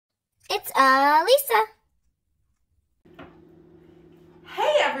It's Alisa.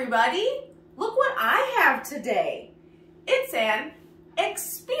 Hey everybody, look what I have today. It's an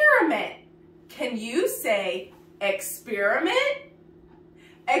experiment. Can you say experiment?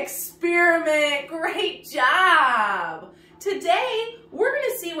 Experiment, great job. Today, we're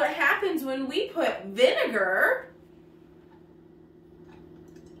going to see what happens when we put vinegar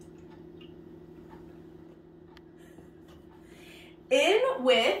in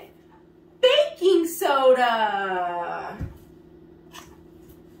with baking soda.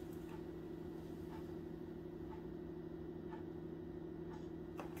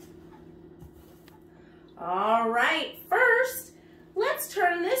 All right, first, let's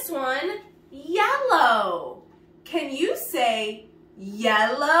turn this one yellow. Can you say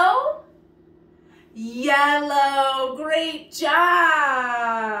yellow? Yellow, great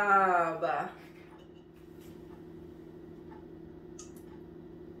job.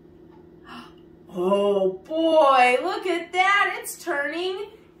 Oh boy, look at that, it's turning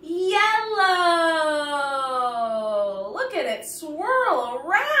yellow. Look at it swirl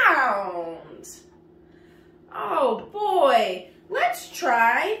around. Oh boy, let's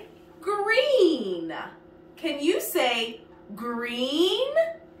try green. Can you say green?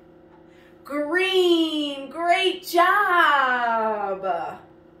 Green, great job.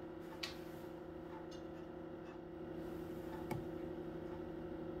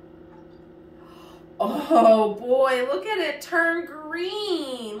 Oh boy, look at it turn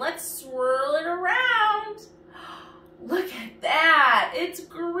green. Let's swirl it around. Look at that, it's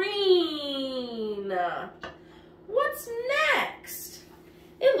green. What's next?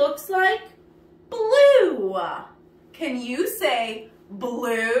 It looks like blue. Can you say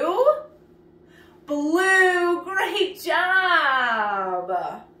blue? Blue, great job.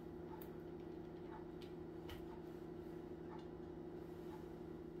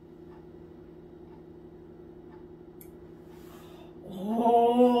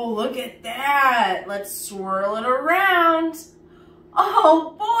 Oh, look at that. Let's swirl it around.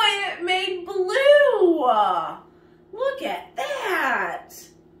 Oh boy, it made blue. Look at that.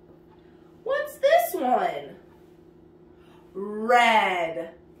 What's this one?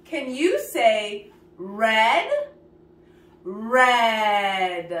 Red. Can you say red?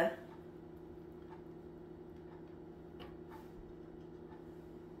 Red.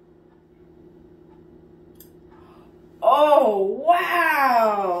 Oh,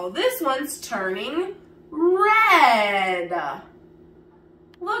 wow. This one's turning red.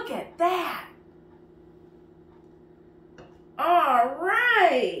 Look at that. All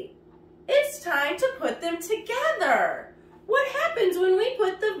right. It's time to put them together. What happens when we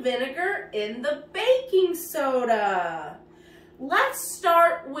put the vinegar in the baking soda? Let's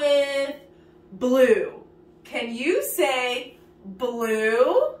start with blue. Can you say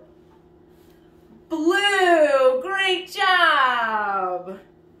blue? Blue, great job.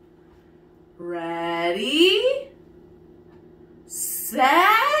 Ready,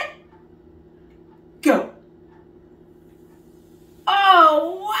 set, go.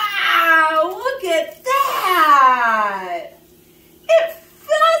 Oh, wow, look at that. It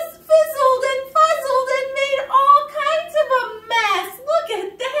fizzled and fuzzled and made all kinds of a mess. Look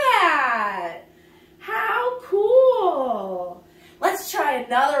at that. How cool. Let's try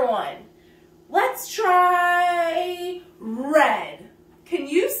another one. Let's try red. Can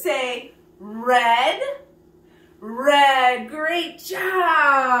you say red? Red, great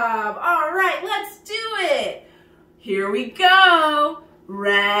job. All right, let's do it. Here we go.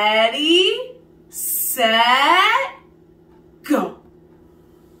 Ready, set, go.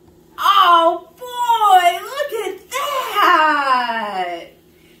 Oh boy, look at that.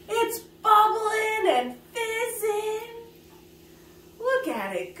 It's bubbling and fizzing. Look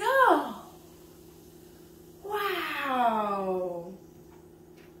at it go. Wow.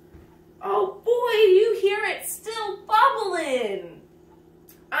 Oh boy, you hear it still bubbling.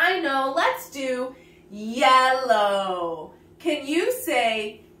 I know, let's do yellow. Can you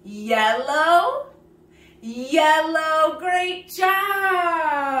say yellow? Yellow, great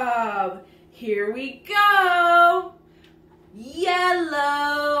job. Here we go.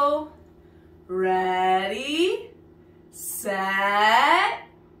 Yellow. Ready, set,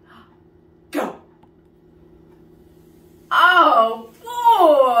 go. Oh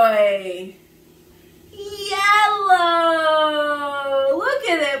boy! Yellow! Look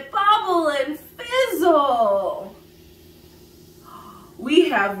at it bubble and fizzle. We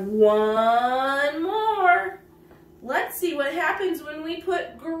have one more. Let's see what happens when we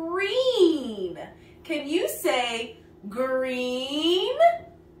put green. Can you say green?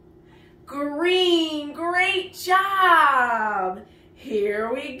 Green, great job.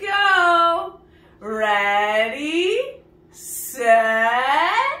 Here we go. Ready, set,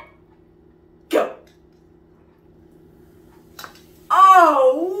 go.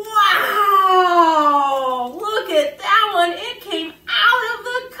 Oh, wow! Look at that one. It came out of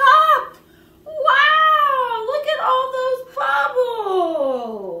the cup. Wow! Look at all those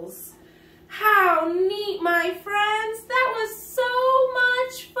bubbles. How neat, my friends. That was so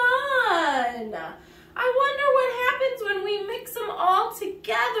much fun. I wonder what happens when we mix them all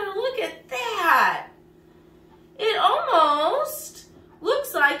together. Look at that. It almost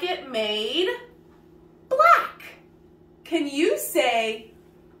looks like it made black. Can you say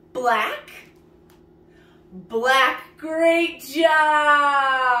black? Black, great job.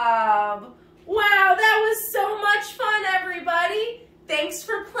 Wow, that was so much fun, everybody. Thanks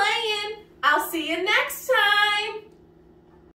for playing. I'll see you next time.